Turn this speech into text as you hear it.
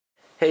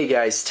Hey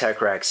guys,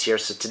 TechRex here.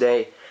 So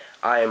today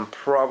I am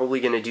probably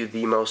going to do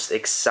the most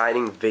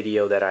exciting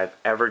video that I've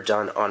ever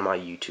done on my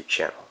YouTube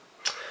channel.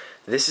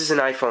 This is an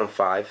iPhone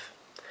 5,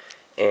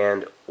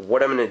 and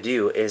what I'm going to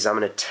do is I'm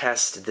going to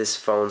test this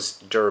phone's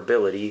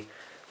durability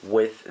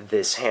with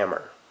this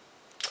hammer.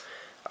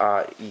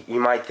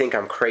 You might think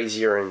I'm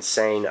crazy or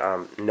insane.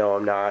 No,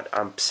 I'm not.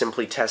 I'm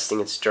simply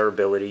testing its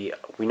durability.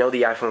 We know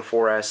the iPhone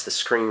 4S, the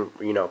screen,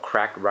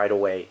 cracked right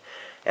away.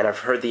 And I've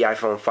heard the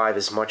iPhone 5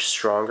 is much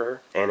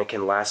stronger and it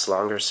can last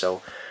longer,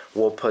 so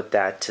we'll put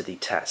that to the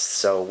test.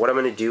 So what I'm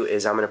going to do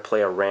is I'm going to play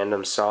a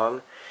random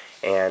song,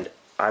 and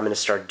I'm going to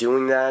start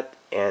doing that,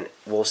 and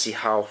we'll see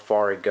how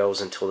far it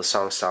goes until the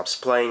song stops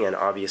playing, and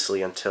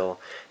obviously until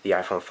the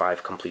iPhone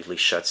 5 completely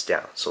shuts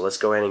down. So let's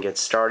go ahead and get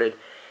started.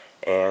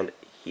 And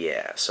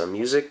yeah, so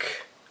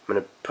music, I'm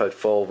going to put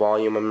full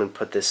volume. I'm going to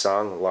put this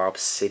song, Lob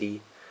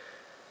City.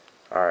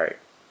 Alright,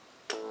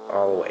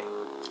 all the way.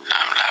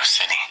 Lob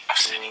City, Lob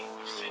City,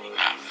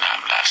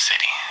 Lob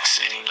City,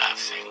 City, Lob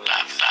City,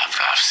 Lob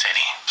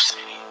City,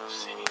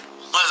 City.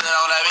 What's that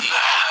on that beat?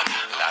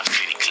 Lob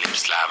City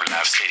clips, Lob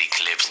City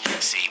clips.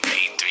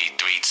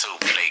 CP332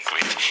 play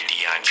grip.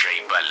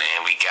 DeAndre Butler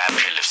and we got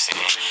Phillips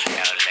in.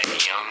 LA,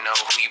 you don't know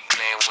who you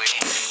playing with.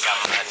 Got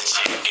my other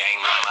chick, gang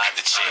with my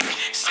other chick.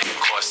 Sitting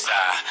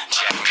courtside,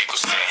 Jack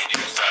Nicholson.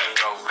 Third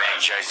go back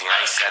jersey, I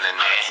ain't selling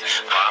it.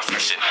 But I'm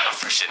fresher than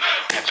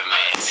a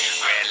peppermint.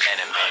 Red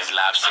Letterman's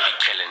Lob City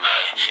killing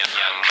it.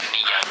 Young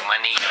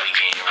money, yeah, we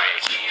getting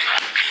rich.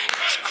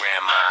 It's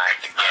grandma at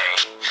the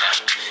game.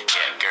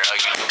 Yeah, girl,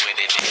 you know what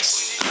it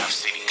is. Lob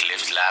City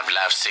clips, Lob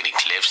City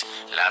clips,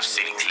 Lob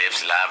City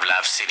clips,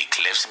 Lob City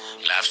clips,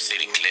 Lob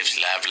City clips,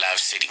 Lob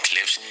City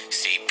clips,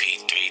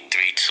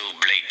 CP332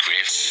 Blake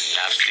Griffs,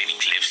 Lob City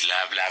clips,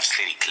 Lob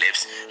City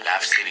clips,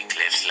 Lob City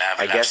clips,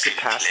 I guess it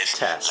passed the clips,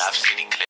 test. Lob City clips.